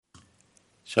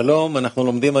Hello,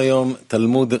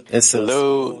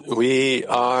 we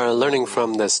are learning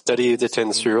from the study of the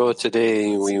Ten Sefirot.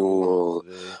 Today we will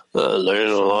learn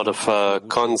a lot of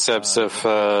concepts of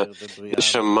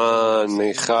Neshama,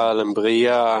 Nechal, and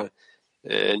Bria.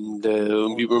 And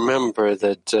we remember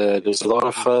that there's a lot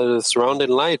of surrounding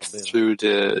light through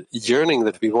the yearning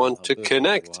that we want to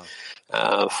connect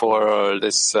for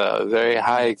this very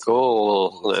high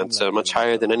goal that's much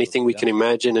higher than anything we can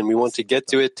imagine, and we want to get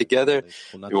to it together.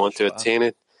 We want to attain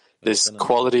it, this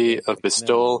quality of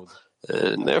bestowal.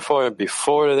 And therefore,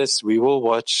 before this, we will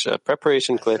watch a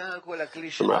preparation clip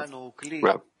from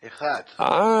Rav.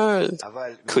 Our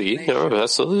kli, our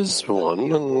vessel, is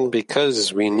one, and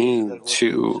because we need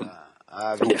to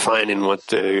define in what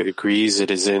degrees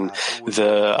it is in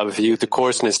the view, the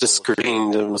coarseness, the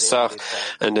screen, the masach,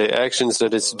 and the actions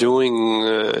that it's doing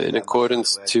in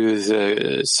accordance to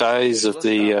the size of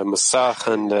the masach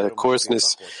and the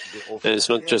coarseness. It's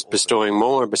not just bestowing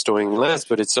more, bestowing less,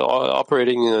 but it's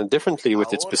operating differently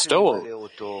with its bestowal.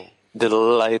 The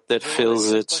light that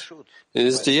fills it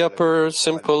is the upper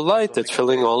simple light that's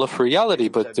filling all of reality,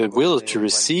 but the will to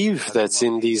receive that's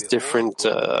in these different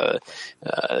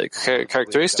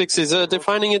characteristics is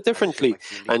defining it differently.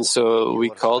 And so we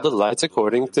call the lights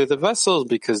according to the vessel,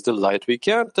 because the light we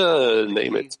can't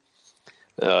name it.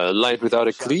 Light without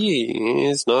a kli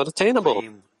is not attainable.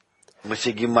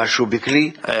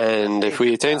 And if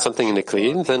we attain something in the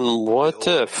kli, then what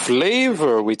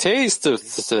flavor we taste of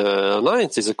the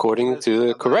light is according to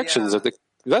the corrections of the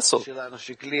vessel. So,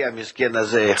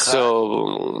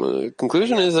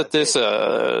 conclusion is that this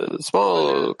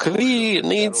small kli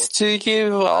needs to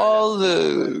give all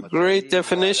the great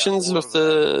definitions of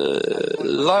the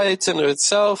light in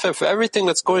itself, of everything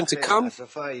that's going to come.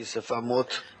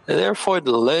 And therefore,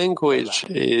 the language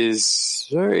is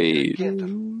very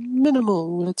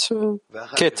minimal. It's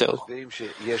ketel.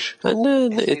 And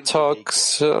then it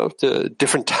talks of the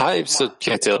different types of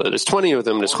ketel. There's 20 of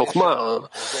them. There's chokhmah,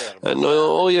 and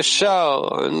ol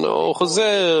yashar, and ol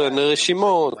chozer, and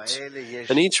reshimot.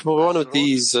 And each one of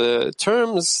these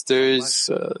terms, there's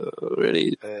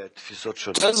really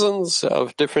dozens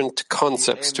of different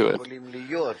concepts to it,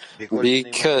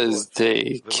 because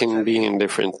they can be in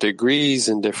different degrees,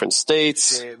 in different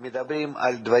states, that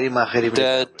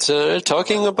are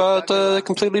talking about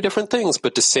completely different things,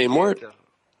 but the same word.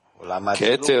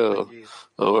 Keter,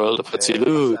 the world of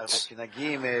Hatzilut,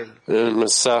 the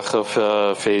Masach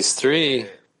of phase 3,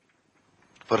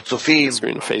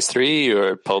 screen of phase 3,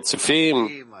 or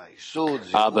Partzufim,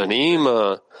 Abba and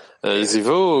Ima,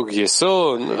 Zivug,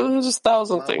 Yesod, there's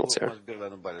 1,000 things here.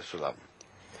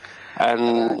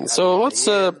 And so what's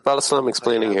Baal HaSulam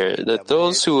explaining here? That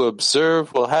those who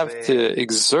observe will have to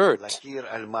exert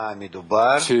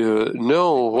to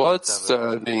know what's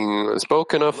being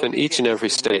spoken of in each and every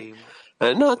state,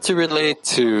 and not to relate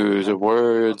to the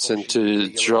words and to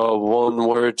draw one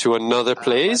word to another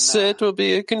place. It will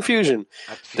be a confusion.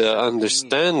 The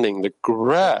understanding, the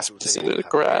grasp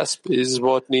is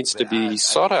what needs to be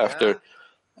sought after.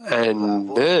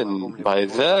 And then, by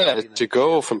that, to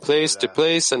go from place to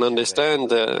place and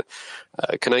understand the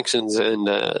connections in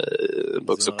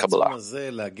books of Kabbalah.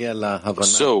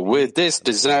 So, with this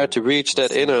desire to reach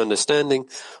that inner understanding,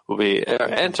 we are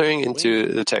entering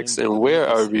into the text. And where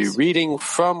are we reading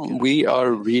from? We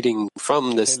are reading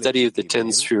from the study of the Ten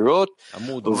Sefirot,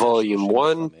 Volume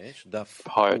 1,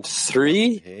 Part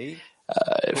 3.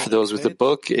 For those with the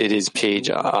book, it is page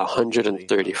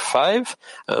 135,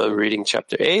 reading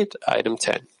chapter 8, item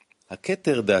 10.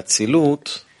 Keter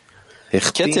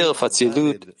of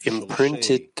Hatzilut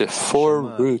imprinted the 4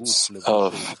 roots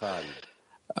of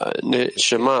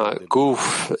Neshama,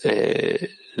 Guf,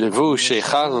 Levush,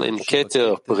 Echal, and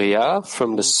Keter of Bria,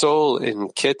 from the soul in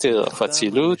Keter of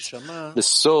Hatzilut. The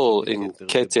soul in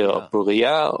Keter of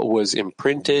Bria was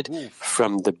imprinted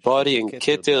from the body in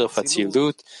Keter of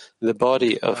Hatzilut. The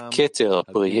body of Keter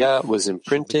Bria was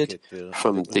imprinted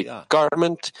from the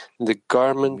garment,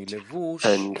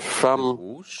 and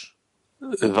from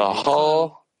the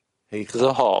hall.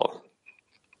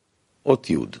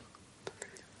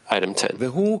 Item 10.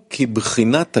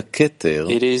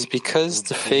 It is because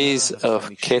the phase of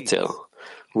Keter,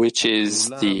 which is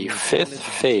the 5th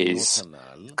phase,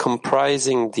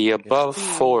 comprising the above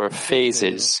 4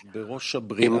 phases,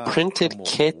 imprinted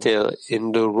Keter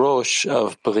in the Rosh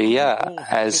of Bria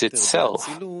as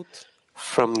itself.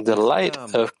 From the light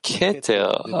of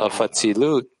Keter of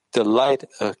Hatzilut, the light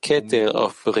of Keter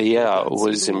of Bria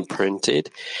was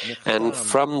imprinted, and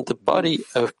from the body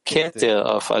of Keter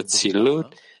of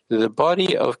Hatzilut, the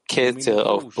body of Keter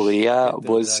of Bria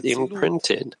was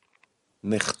imprinted.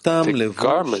 The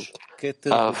garment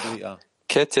of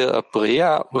Keter of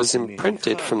Bria was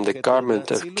imprinted from the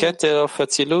garment of Keter of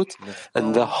Atzilut,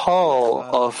 and the hall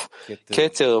of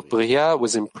Keter of Bria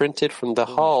was imprinted from the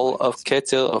hall of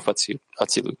Keter of Atzilut.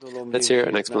 Let's hear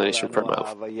an explanation from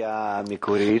Rav.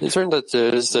 It turned out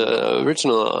there's the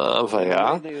original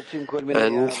Havaya,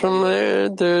 and from there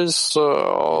there's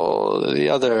all the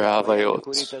other Havayot.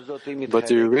 But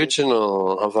the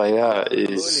original Havaya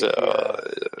is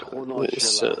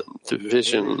this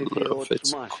division of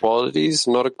its qualities,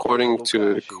 not according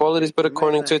to qualities, but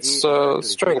according to its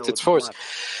strength, its force.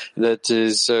 That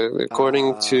is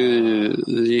according to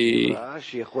the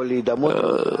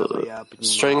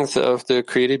strength of the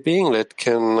created being that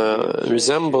can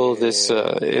resemble this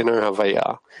inner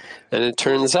Havaya. And it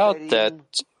turns out that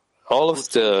all of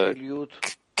the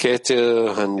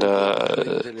Keter and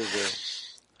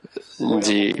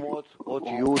the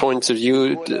points of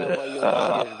view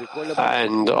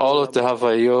and all of the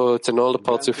Havayot and all the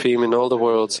Parzufim in all the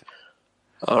worlds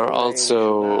are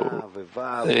also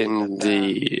in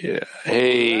the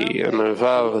Hey and the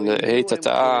Vav and the Hey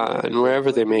Tata'ah, and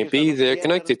wherever they may be, they're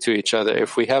connected to each other.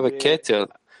 If we have a Keter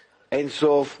in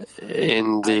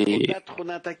the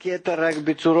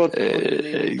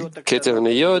Keter and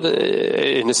the Yod,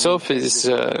 in the Sof is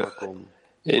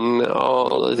in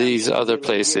all these other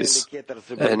places.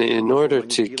 And in order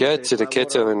to get to the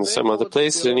Keter in some other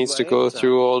places, it needs to go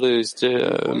through all these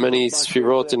many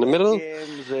Sefirot in the middle.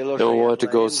 Don't want to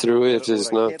go through it. It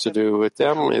is not to do with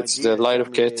them. It's the light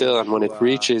of Keter, and when it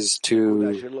reaches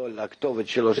to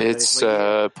its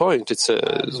point, its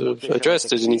address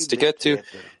that it needs to get to,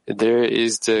 there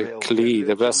is the Kli,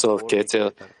 the vessel of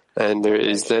Keter. And there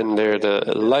is then the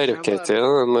light of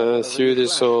Keter, and through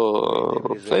this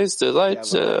whole place, the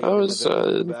light was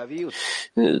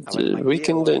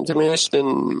weakened and diminished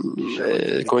and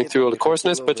going through all the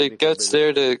coarseness, but it gets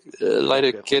there, the light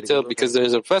of Keter, because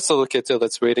there's a vessel of Keter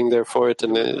that's waiting there for it,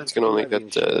 and it's going to only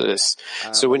get this.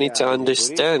 So we need to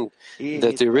understand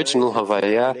that the original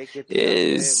Havaya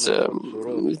is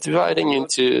dividing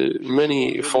into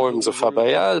many forms of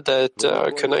Havaya that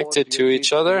are connected to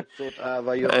each other.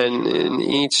 And in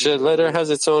each letter has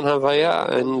its own Havaya,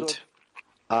 and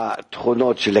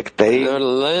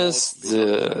nevertheless,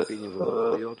 the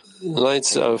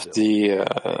lights of the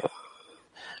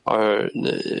are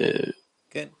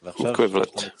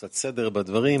equivalent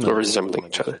or resembling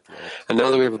each other. And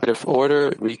now that we have a bit of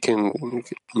order, we can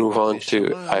move on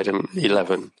to item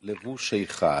 11.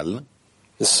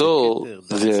 The soul,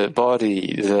 the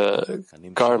body, the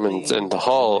garment, and the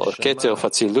hall of Keter of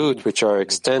Atzilut, which are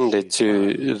extended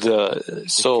to the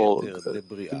soul,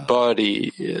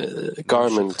 body,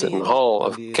 garment, and hall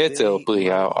of Keter of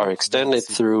Bria, are extended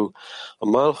through a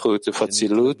Malchut of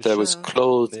Atzilut that was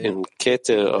clothed in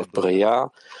Keter of Bria.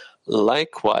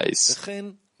 Likewise,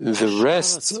 the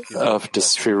rest of the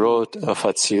Sefirot of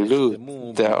Atzilut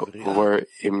that were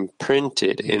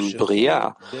imprinted in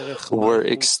Bria were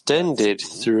extended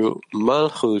through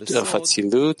Malchut of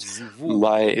Atzilut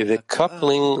by the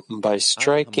coupling by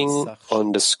striking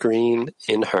on the screen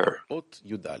in her.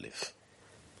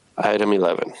 Item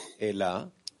 11.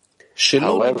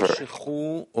 However,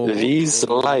 these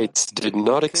lights did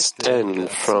not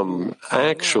extend from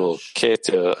actual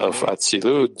Keter of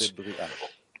Atzilut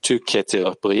to Keter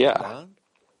of Bria,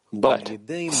 but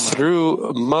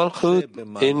through Malchut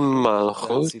in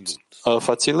Malchut of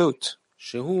Atzilut,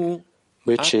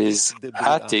 which is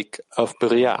Atik of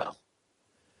Bria,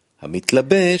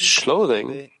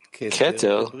 clothing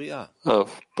Keter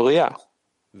of Bria.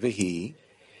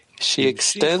 She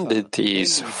extended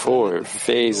these 4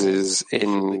 phases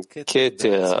in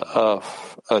Keter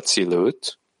of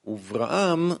Atzilut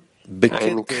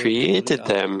and created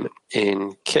them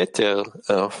in Keter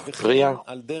of Bria.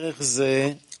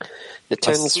 The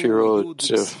 10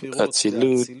 Sefirot of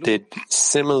Atzilut did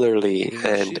similarly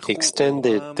and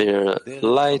extended their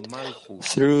light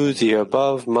through the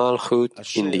above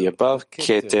Malchut in the above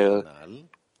Keter.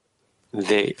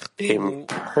 They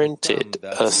imprinted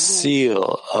a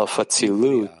seal of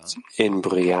Atzilut in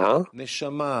Bria,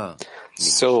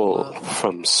 soul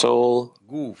from soul,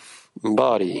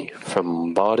 body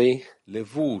from body,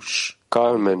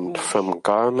 garment from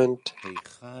garment,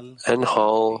 and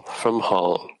hall from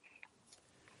hall.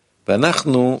 And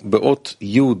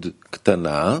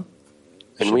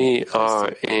we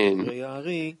are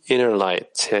in Inner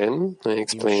Light 10,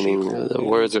 explaining the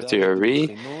words of the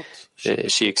Ari.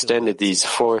 She extended these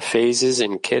 4 phases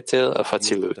in Keter of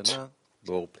Atzilut.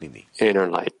 Inner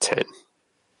Light 10.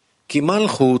 Because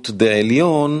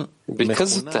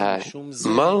of that,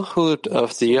 Malchut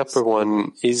of the upper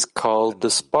one is called the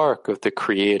spark of the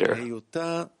Creator,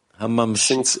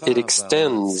 since it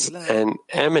extends and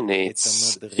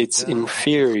emanates its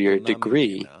inferior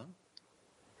degree.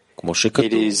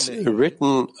 It is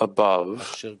written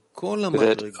above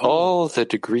that all the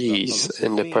degrees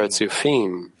in the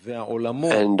Parzufim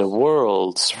and the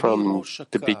worlds from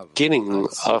the beginning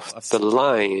of the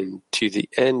line to the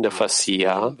end of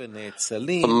Asiyah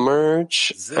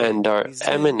emerge and are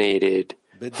emanated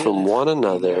from one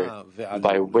another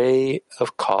by way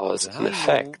of cause and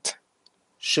effect.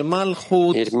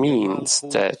 It means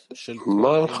that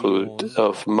Malchut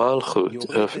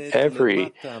of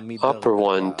every upper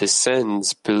one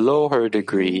descends below her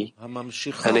degree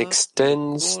and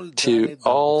extends to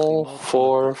all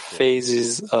four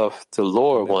phases of the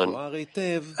lower one,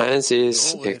 as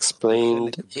is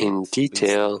explained in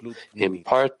detail in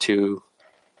part 2.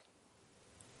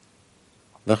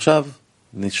 ועכשיו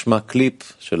נשמע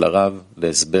קליפ של הרב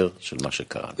להסבר של מה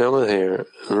שקראנו. Now we'll hear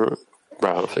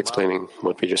Rav explaining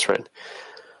what we just read.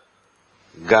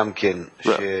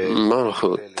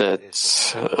 Malchut,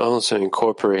 that's also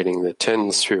incorporating the Ten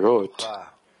Sefirot.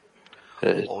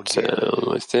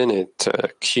 Within it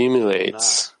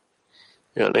accumulates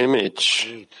an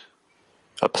image,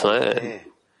 a plan,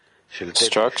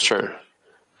 structure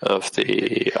of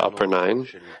the upper nine,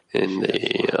 in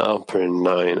the upper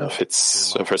nine of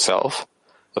herself,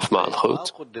 of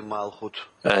Malchut,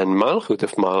 and Malchut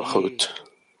of Malchut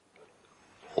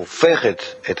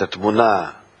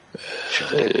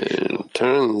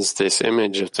turns this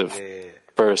image of the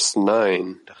verse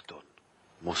 9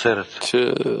 to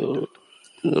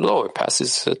the lower,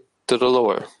 passes it to the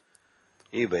lower.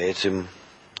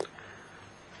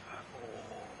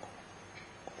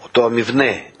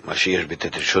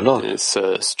 This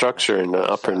structure in the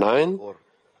upper nine,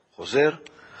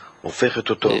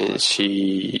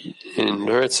 she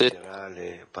inverts it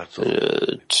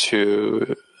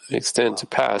to extend to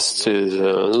pass to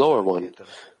the lower one.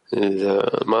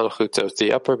 The Malchut of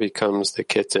the upper becomes the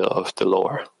Keter of the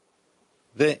lower.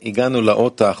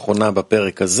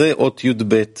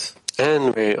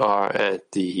 And we are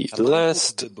at the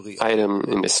last item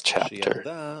in this chapter.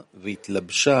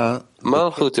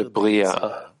 Malchut of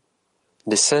Bria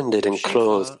descended and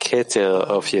clothed Keter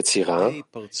of Yetzirah.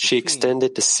 She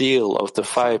extended the seal of the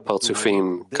 5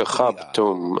 Parzufim,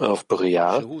 Kachabtum of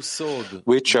Bria,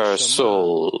 which are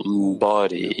soul,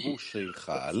 body,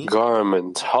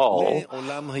 garment, hall,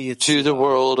 to the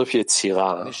world of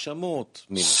Yetzirah,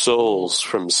 souls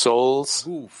from souls,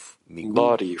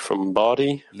 body from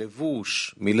body,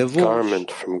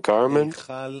 garment from garment,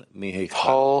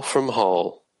 hall from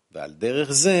hall,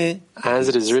 as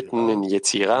it is written in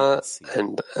Yetzirah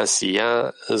and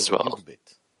Asiyah as well.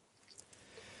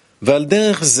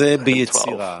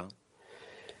 12.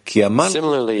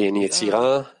 Similarly, in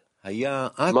Yetzirah,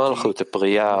 Malchut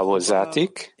Bria was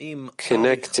Atik,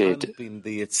 connected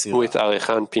with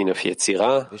Arechanpin of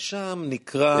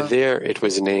Yetzirah. There it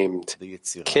was named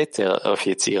Keter of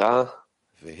Yetzirah,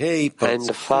 and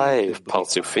the 5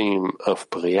 Parzufim of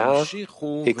Bria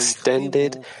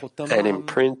extended and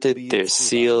imprinted their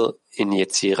seal in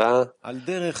Yetzirah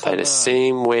by the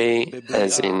same way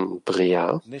as in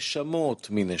Bria,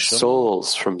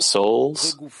 souls from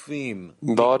souls,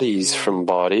 bodies from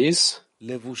bodies,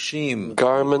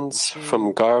 garments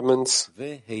from garments,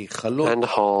 and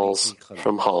halls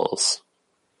from halls.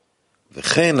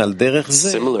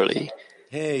 Similarly,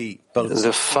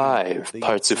 the 5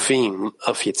 Parzufim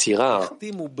of Yetzirah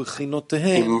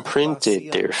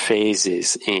imprinted their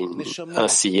phases in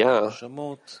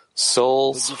Asiyah,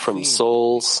 souls from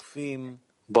souls,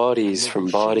 bodies from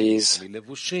bodies,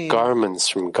 garments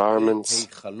from garments,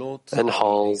 and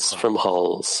halls from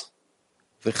halls.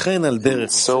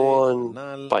 And so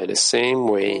on, by the same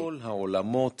way,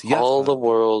 all the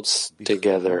worlds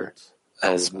together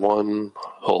as one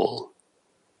whole.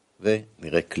 And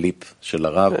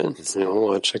we'll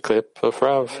watch a clip of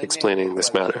Rav explaining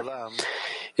this matter.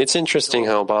 It's interesting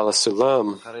how Baal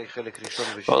HaSulam,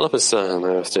 all of a sudden,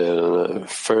 after the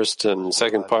first and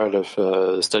second part of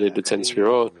the study of the Ten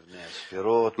Sefirot,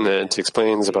 it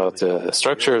explains about the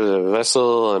structure of the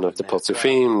vessel and of the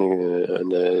Parzufim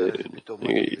and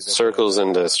the circles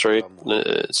and the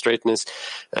straightness.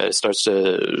 It starts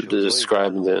to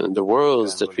describe the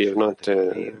worlds that we have not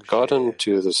gotten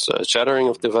to, the shattering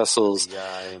of the vessels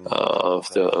of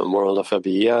the world of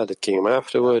Abiyah that came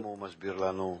afterward.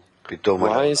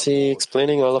 Why is he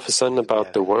explaining all of a sudden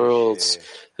about the worlds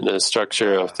and the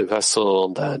structure of the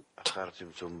vessel that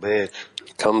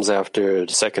comes after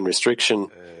the second restriction?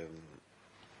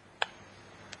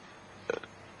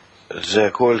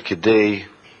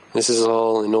 This is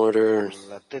all in order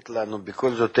to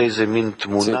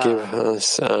give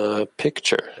us a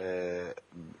picture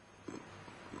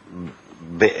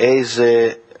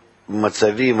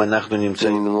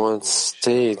in what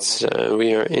states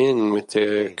we are in with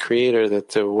the Creator,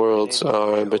 that the worlds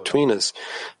are between us,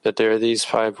 that there are these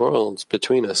 5 worlds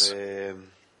between us.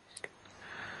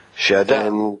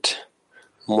 And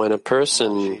when a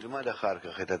person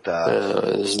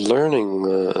is learning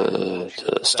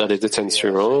to study the Ten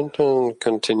Sefirot and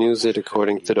continues it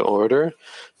according to the order,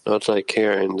 not like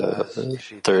here in the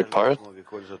 3rd part,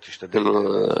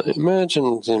 and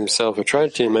imagine himself, or try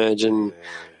to imagine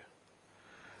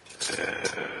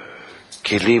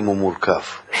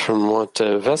from what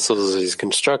vessels he's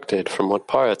constructed, from what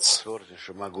parts, from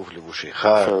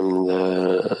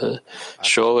the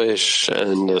showish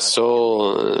and the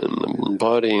soul and the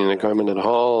body and the garment and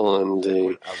hall, and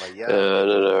the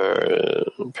that are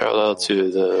parallel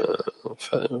to the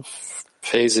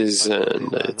phases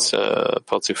and its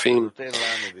parzufim.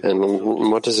 And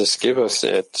what does this give us?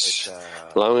 It's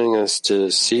allowing us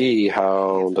to see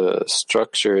how the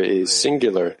structure is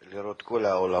singular,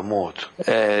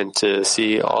 and to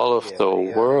see all of the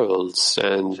worlds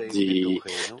and the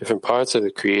different parts of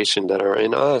the creation that are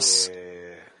in us.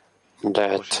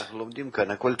 That,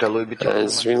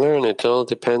 as we learn, it all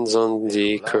depends on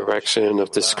the correction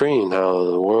of the screen, how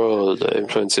the world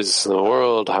influences the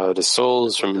world, how the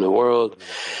souls from the world,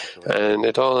 and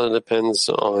it all depends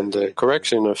on the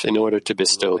correction in order to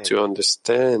bestow, to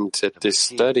understand that this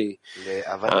study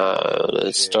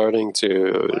is starting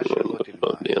to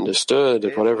be understood,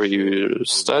 that whatever you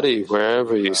study,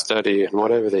 wherever you study, and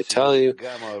whatever they tell you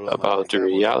about the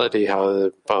reality,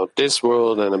 about this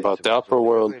world and about the upper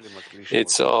world,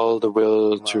 it's all the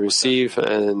will to receive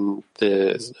and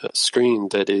the screen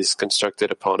that is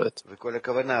constructed upon it.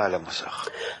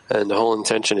 And the whole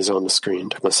intention is on the screen,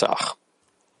 the masach.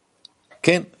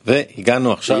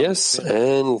 Yes,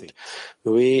 and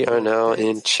we are now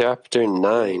in chapter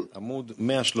 9.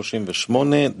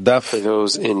 For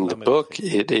those in the book,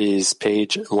 it is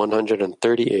page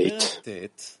 138.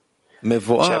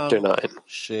 Chapter 9.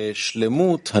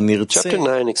 Chapter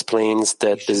 9 explains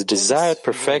that the desired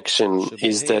perfection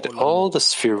is that all the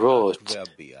Sefirot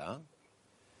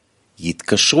in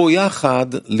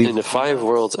the 5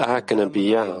 worlds, Ak and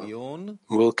Abiyah,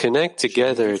 will connect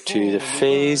together to the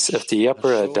phase of the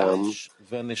upper Adam.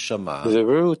 The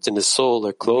root and the soul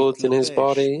are clothed in his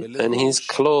body, and he is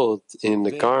clothed in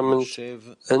the garment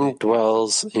and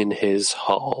dwells in his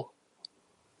hall.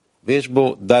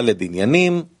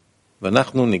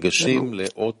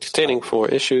 Containing 4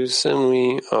 issues, and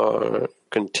we are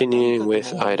continuing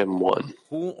with item 1.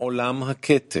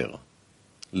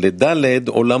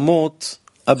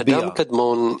 Adam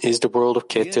Kadmon is the world of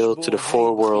Keter to the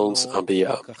 4 worlds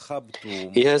Abiyah.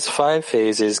 He has 5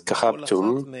 phases,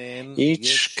 Kachabtum,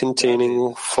 each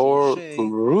containing 4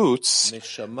 roots: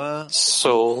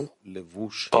 soul,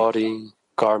 body,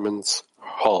 garments,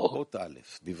 hall.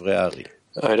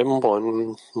 Item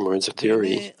 1, words of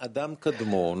theory. Adam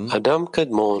Kadmon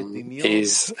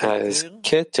is as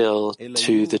Keter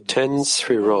to the 10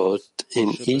 Sefirot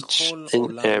in each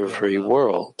and every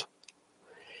world.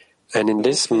 And in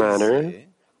this manner,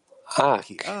 Ak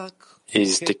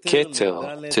is the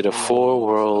Keter to the 4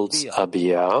 worlds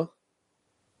Abiyah.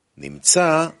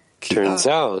 Turns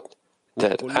out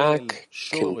that Ak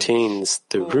contains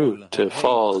the root of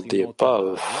all the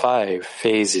above 5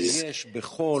 phases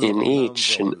in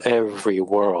each and every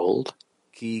world.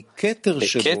 The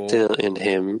Keter in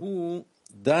him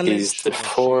is the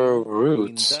 4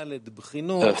 roots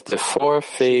of the 4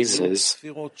 phases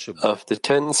of the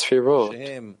 10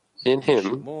 Sefirot in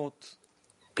him,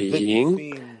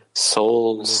 being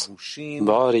souls,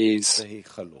 bodies,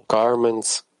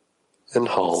 garments, and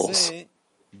halls.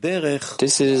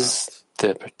 This is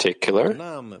the particular,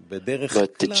 but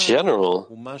the general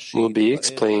will be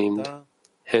explained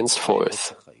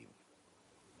henceforth.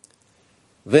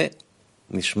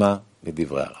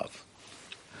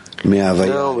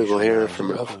 Now we will hear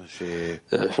from Rav.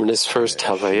 From this first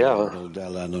Havaya,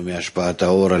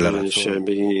 which should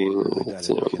be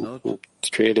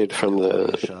created from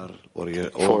the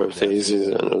 4 phases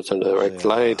and the right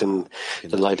light and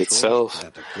the light itself.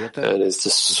 And it's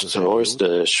the source,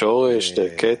 the showish,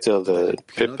 the keter, the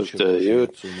pip of the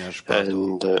yud,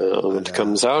 and what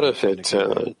comes out of it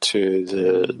to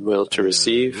the will to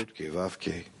receive,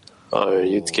 or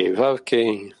yud kei vav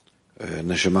kei.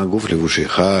 The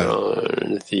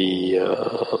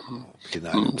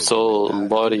soul,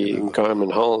 body,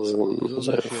 garment, halls,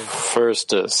 and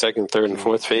first, second, third, and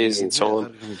 4th phase, and so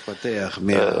on.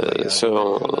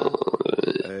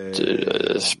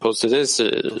 As opposed to this,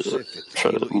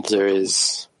 there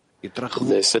is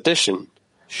this addition,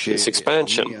 this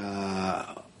expansion.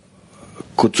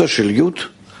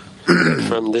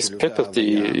 from this pip of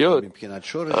the Yud,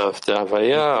 of the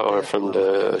Havaya, or from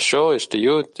the Shoish, the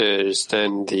Yud, there's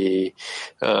then the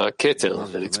Ketel,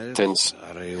 that it tends.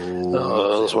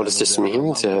 What does this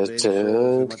mean? That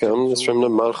it comes from the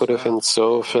Malchut of Ten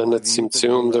Sof, and the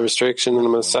Tzimtzum, the restriction, and the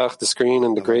Masach, the screen,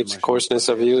 and the great coarseness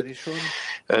of Yud.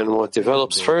 And what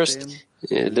develops first,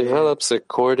 it develops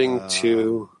according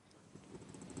to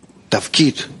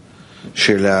its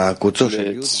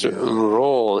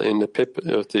role in the pip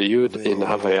of the Yud in the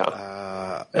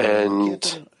Havaya.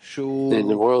 And in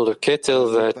the world of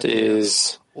Ketel that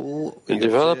is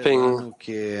developing,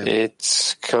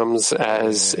 it comes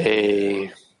as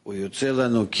a root,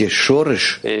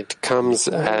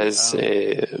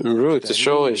 a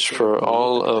shoish for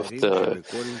all of the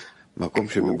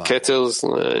Ketels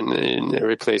in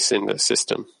every place in the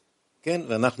system.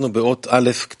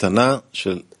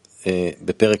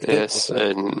 Yes,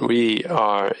 and we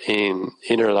are in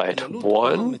Inner Light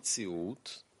 1.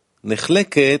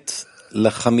 נחלקת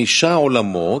לחמישה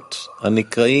עולמות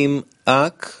הנקראים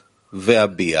אק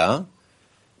והביאה,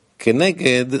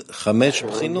 כנגד 5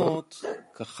 בחינות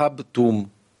כחבטום,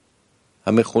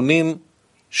 המכונים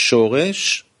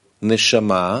שורש,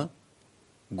 נשמה,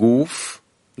 גוף,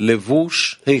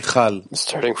 levush heichal.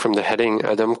 Starting from the heading,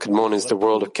 Adam Kadmon is the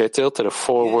world of Ketel to the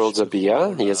 4 worlds of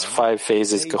Biyah. He has 5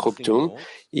 phases, Kachubtum,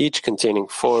 each containing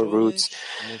 4 roots,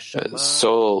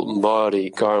 soul, body,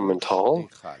 garment, hall.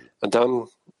 Adam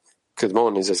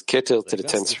Kadmon is as Ketel to the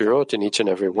 10 Sefirot in each and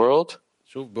every world.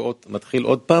 Okay,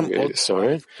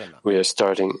 we are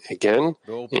starting again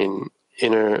in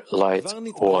Inner Light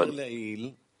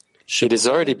 1. It has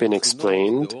already been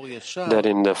explained that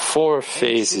in the 4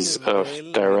 phases of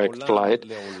direct light,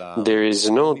 there is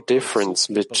no difference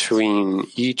between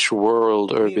each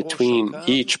world or between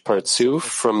each partsuf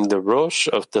from the rosh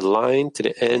of the line to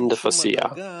the end of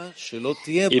Asiyah.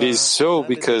 It is so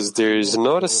because there is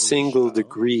not a single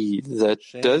degree that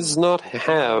does not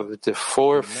have the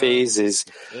 4 phases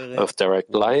of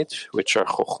direct light, which are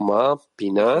Chokhmah,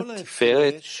 Binah,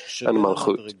 Tiferet, and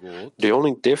Malchut. The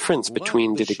only difference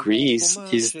between the degrees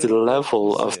is the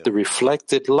level of the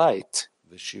reflected light.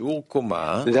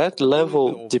 That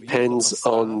level depends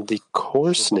on the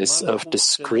coarseness of the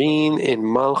screen in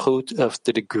Malchut of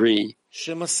the degree.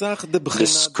 The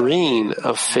screen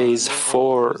of phase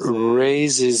 4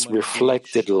 raises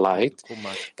reflected light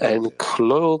and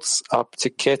clothes up to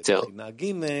Ketel.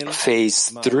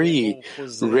 Phase 3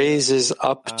 raises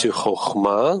up to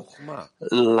Chokhmah,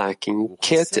 lacking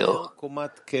Ketel.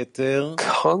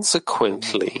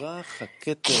 Consequently,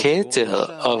 Ketel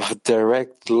of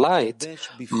direct light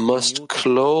must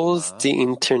clothe the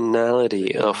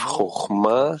internality of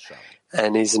Chokhmah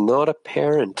and is not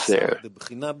apparent there.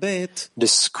 The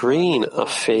screen of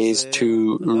phase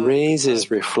 2 raises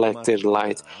reflected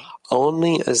light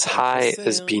only as high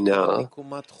as Binah,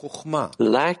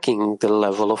 lacking the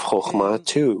level of Chokhmah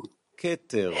too.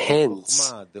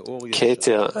 Hence,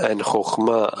 Keter and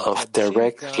Chokhmah of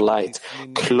direct light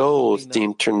clothe the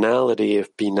internality of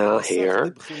Binah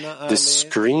here. The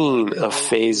screen of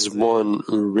phase 1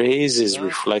 raises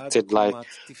reflected light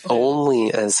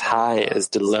only as high as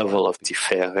the level of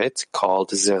Tiferet, called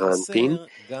Zeranpin.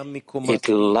 It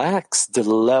lacks the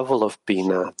level of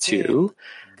Binah too,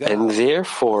 and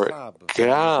therefore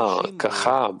Gar,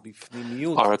 Kachab,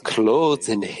 are clothed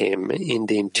in him in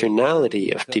the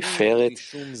internality of Tiferet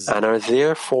and are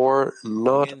therefore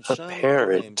not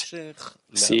apparent.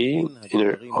 See,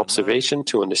 inner observation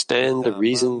to understand the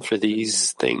reason for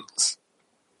these things.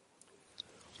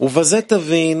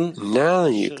 Now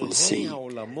you can see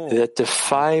that the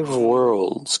 5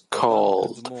 worlds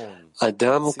called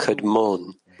Adam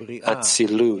Kadmon,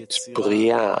 Atzilut,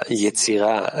 Bria,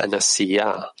 Yetzirah, and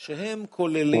Asiyah,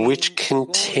 which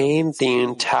contain the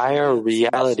entire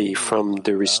reality from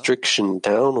the restriction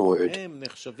downward,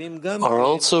 are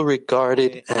also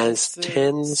regarded as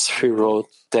 10 Sefirot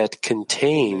that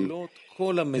contain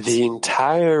the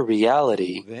entire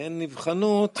reality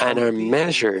and are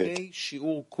measured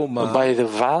by the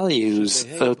values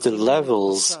of the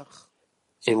levels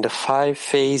in the 5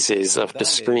 phases of the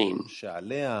screen.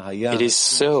 It is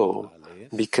so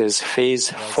because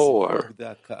phase 4,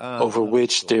 over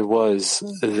which there was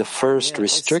the first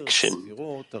restriction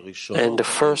and the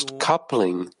first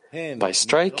coupling by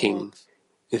striking,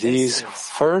 these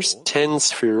first 10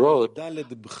 Sefirot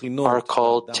are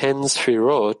called 10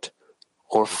 Sefirot,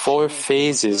 or 4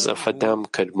 phases of Adam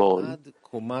Kadmon.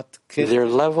 Their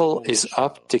level is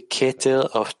up to Keter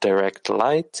of direct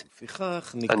light,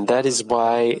 and that is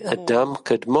why Adam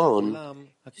Kadmon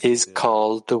is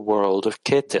called the world of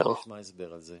Keter.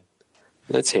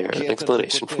 Let's hear an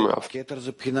explanation from Rav.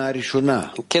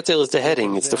 Keter is the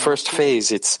heading, it's the first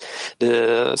phase, it's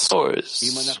the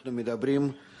source.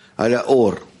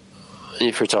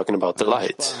 If you're talking about the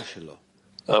light,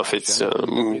 of its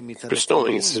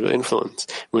bestowing, its influence.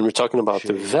 When we're talking about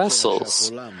the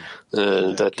vessels,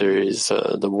 that there is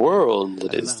the world,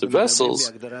 that is the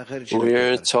vessels,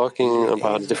 we're talking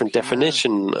about a different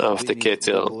definition of the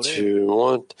Keter, to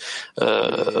what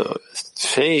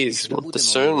phase, what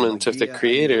discernment of the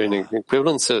Creator, and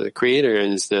equivalence of the Creator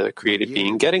is the created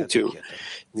being getting to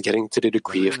the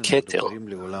degree of Keter.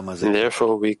 And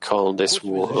therefore we call this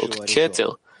world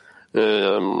Keter.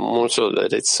 More so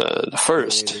that it's the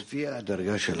first,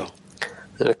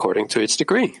 according to its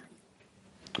degree.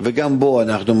 And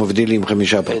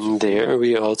there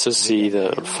we also see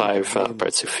the 5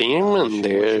 Partsufim, and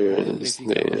there is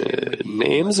the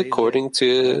names according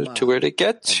to where they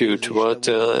get to what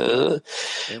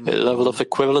level of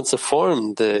equivalence of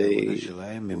form they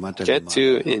get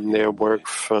to in their work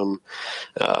from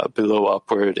below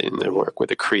upward, in their work with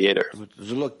the Creator.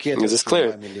 Is this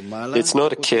clear? It's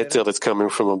not a keter that's coming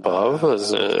from above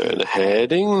as a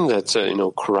heading that's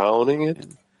crowning it.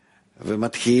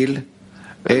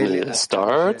 And it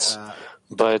starts,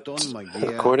 but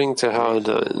according to how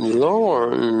the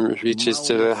lower reaches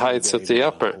to the heights of the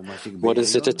upper, what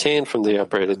does it attain from the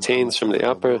upper? It attains from the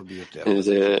upper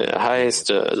the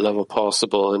highest level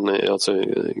possible, and it also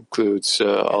includes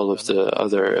all of the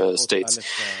other states.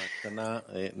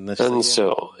 And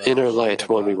so, inner light,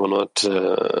 one we will not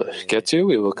get to,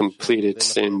 we will complete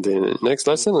it in the next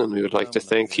lesson, and we would like to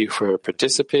thank you for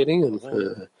participating, and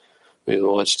we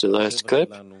will watch the last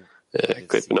clip.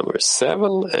 Clip number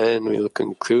 7, and we will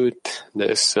conclude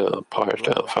this part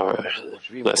of our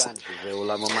lesson.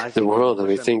 The world that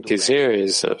we think is here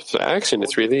is of action.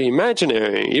 It's really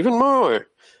imaginary, even more.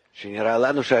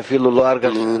 It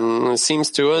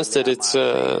seems to us that it's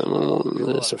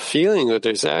there's a feeling, that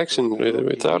there's action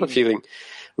without a feeling,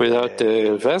 without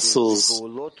the vessels,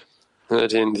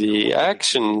 that in the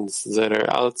actions that are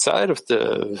outside of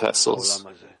the vessels,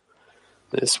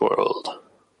 this world.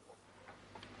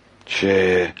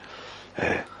 You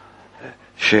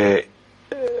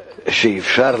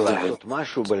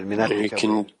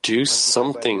can do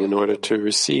something in order to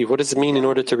receive. What does it mean in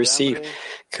order to receive?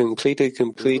 Completely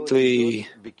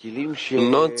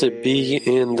not to be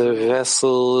in the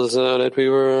vessels that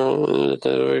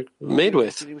were made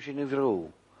with.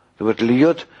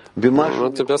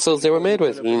 Not the vessels they were made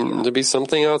with. To be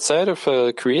something outside of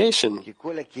creation.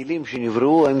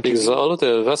 Because all of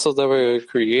the vessels that were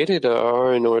created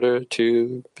are in order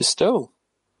to bestow.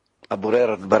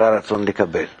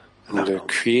 And the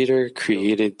Creator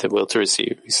created the will to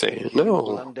receive. We say,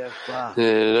 no.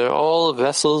 They're all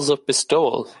vessels of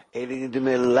bestowal.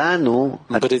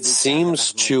 But it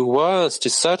seems to us to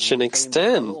such an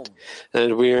extent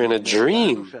that we are in a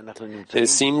dream. It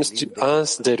seems to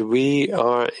us that we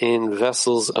are in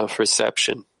vessels of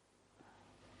reception.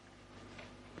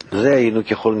 This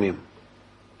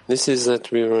is that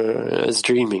we were as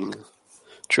dreaming,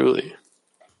 truly.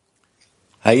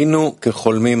 As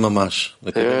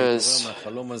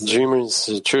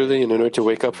dreamers, truly, in order to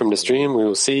wake up from this dream, we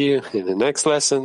will see you in the next lesson.